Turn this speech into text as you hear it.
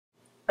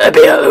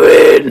Happy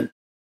Halloween!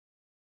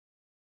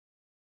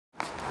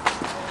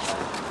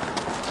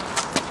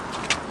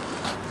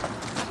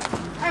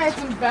 I had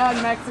some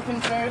bad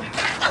Mexican food.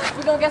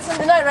 We're gonna get some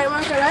tonight, right,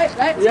 Marco? Right?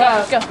 Let's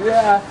Yeah, go.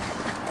 yeah.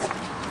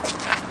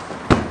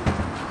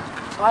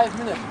 5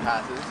 minutes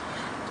passes.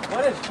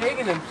 What is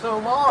taking him so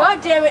long?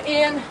 God damn it,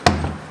 Ian.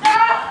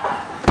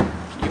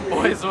 You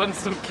boys want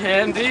some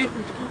candy?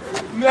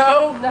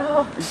 No.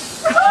 No.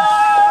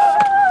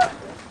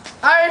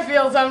 I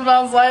feel 10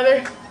 pounds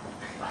lighter.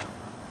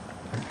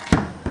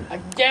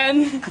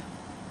 Again.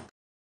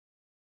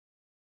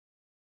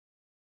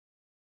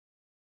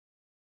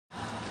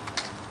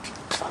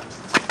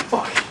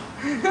 Fuck.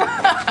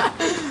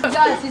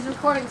 Guys, he's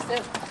recording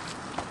still.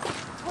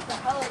 What the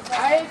hell is that?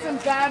 I ate some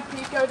bad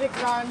Pico de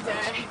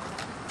Grande.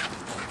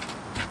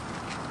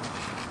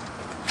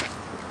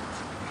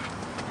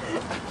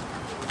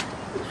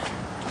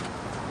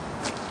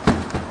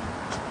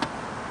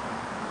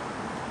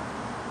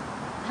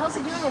 How's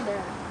he doing in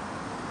there?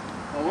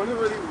 I wonder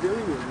what he's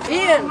doing here.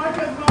 Ian! What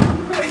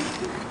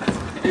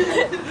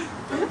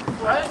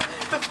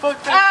the fuck?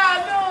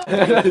 Ah, no!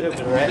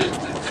 Right?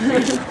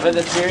 With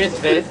a serious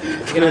face,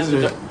 you're gonna have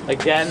to do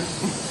again,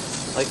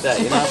 like that,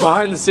 you know?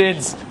 Behind the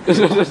scenes.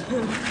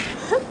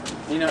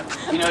 You know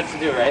what to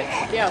do, right?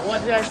 Yeah,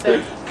 what did I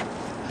say?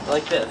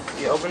 Like this.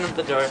 You open up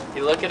the door,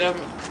 you look at him,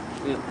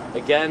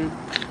 again.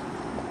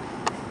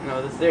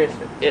 No, the serious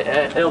face.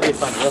 It'll be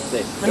fun, you'll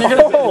see. And you're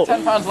gonna do the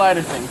 10 pounds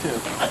lighter thing too.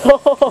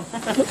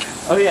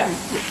 Oh yeah.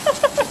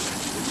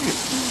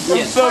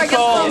 I'm so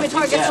cold.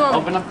 Target storm.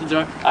 Open up the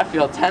door. I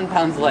feel 10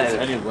 pounds lighter.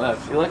 Any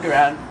left. You look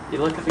around, you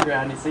look at the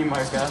ground, you see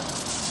Marco.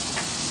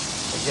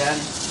 Again.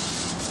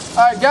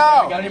 Alright,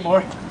 go! Got any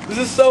more? This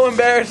is so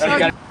embarrassing.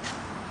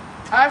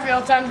 I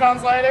feel 10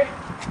 pounds lighter.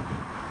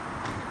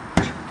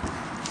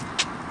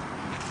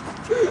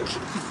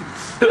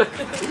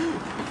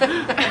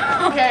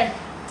 Okay,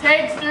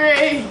 take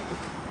 3.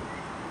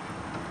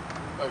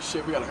 Oh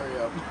shit, we gotta hurry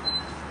up.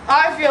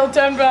 I feel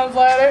 10 pounds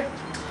lighter.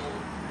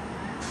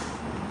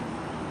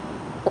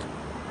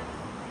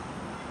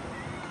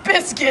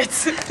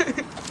 Biscuits.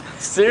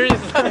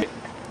 Seriously?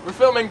 We're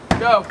filming.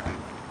 Go.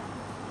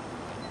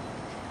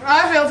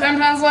 I feel 10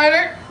 pounds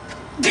lighter.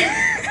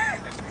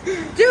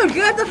 Dude,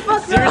 get the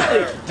fuck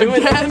Seriously, do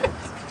it again.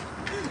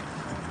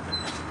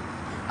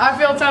 I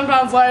feel 10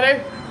 pounds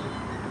lighter.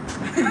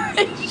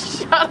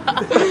 Shut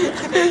up.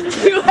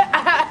 You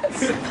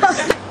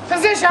ass.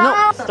 Position.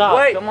 No, stop.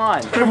 Wait. Come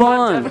on. Come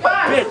on.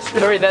 Bitch.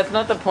 Sorry, that's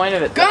not the point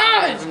of it.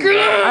 God, screw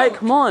it. Alright,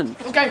 come on.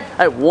 Okay,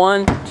 Alright,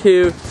 1,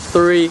 2,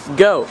 3,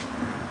 go.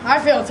 I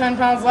feel 10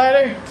 pounds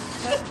lighter.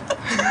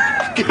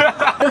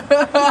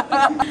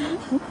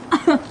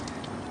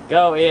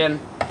 Go, Ian.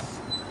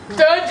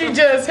 Don't you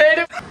just hate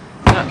it?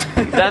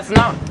 That's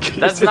not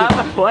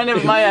the point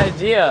of my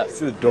idea.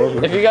 If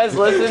you guys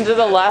listen to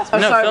the last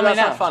I'm no, sorry, film but me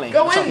that's now. not funny.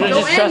 Go in, No, go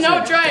just in, trust no,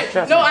 me. try it.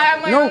 Trust No, me. I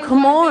have my No, own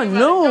come funny on, thing about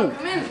no. it.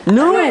 Come in.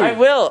 No, Do it. I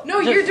will.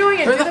 No, Just- you're doing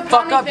it. Hurry Do the the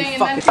fuck funny up, thing,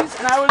 you and then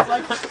and I was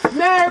like,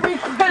 Merry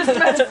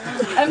Christmas,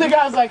 and the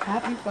guy was like,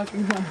 Happy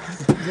fucking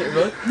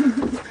Hanukkah.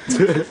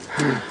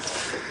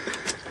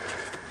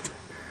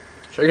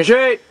 Trick or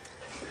treat.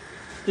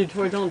 Dude,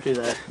 Tori, don't do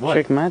that. What?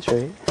 Trick my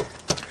treat.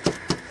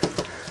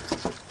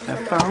 The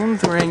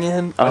phone's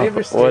ringing. Oh,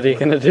 what are you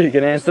gonna do? You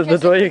can answer the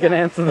door, you can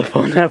answer the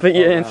phone. How about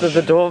you answer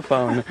the door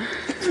phone?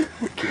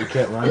 You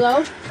can't run.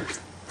 Hello?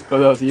 Oh,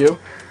 that was you?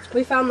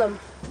 We found them.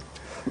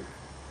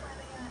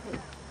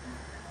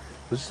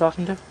 Who's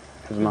talking to?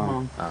 His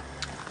mom.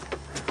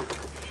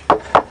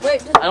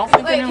 Wait, I don't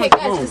think wait, anyone's hey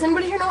guys, home. does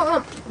anybody here know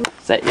what?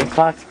 Set your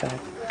clocks back.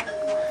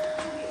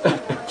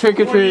 Trick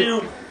or treat.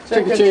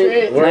 Trick or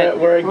treat.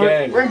 We're a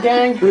gang. We're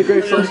gang. We're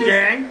great You're a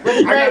gang?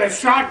 I got a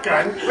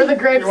shotgun. We're the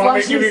grape You want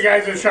me to give you slushies.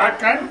 guys a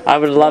shotgun? I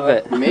would love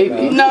it.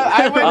 Maybe. No,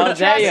 I wouldn't Oh, trust.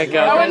 there you go.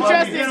 I wouldn't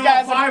trust You these know,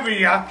 guys. 5 of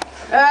you,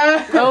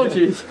 Oh,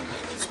 jeez.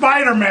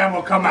 Spider-Man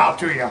will come out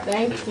to you.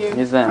 Thank you.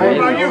 Is that What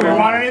about you? amazing? You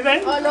want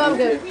anything? Oh no, I'm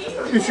good.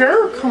 You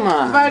sure? Come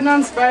on. If I had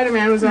known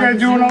Spider-Man was You on guys the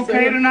doing scene,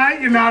 okay tonight?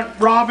 You're not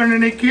robbing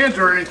any kids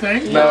or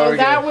anything? No, No, we're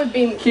that good. would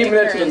be Keep it to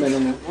a ignorant.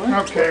 minimum.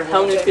 Okay,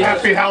 How many well, feet?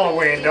 happy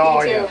Halloween to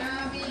all You you. too.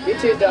 You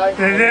too, dog.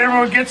 Did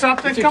everyone get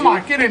something? Come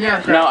on, get in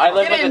here. No, I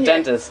live Get with in a here.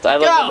 dentist. I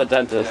live Go. with a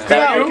dentist.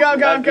 Go, you? go, go,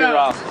 That'd be go.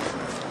 wrong.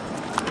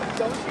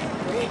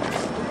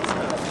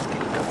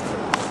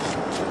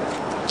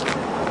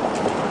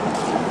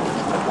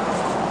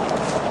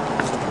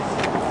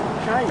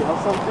 Can I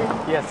yell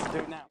something? Yes, do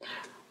it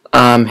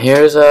now.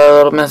 Here's a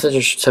little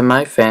message to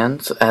my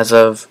fans. As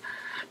of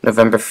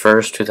November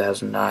 1st,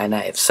 2009, I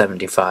have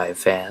 75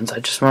 fans. I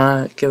just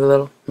want to give a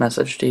little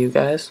message to you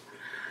guys.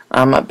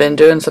 I've been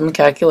doing some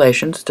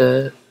calculations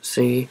to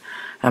see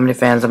how many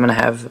fans I'm going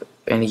to have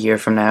in a year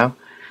from now.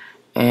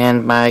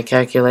 And my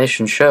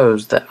calculation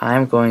shows that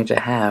I'm going to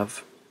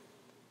have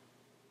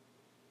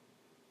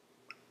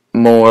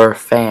more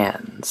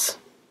fans.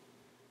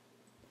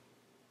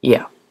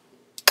 Yeah.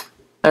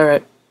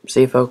 Alright.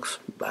 See you folks.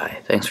 Bye.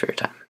 Thanks for your time.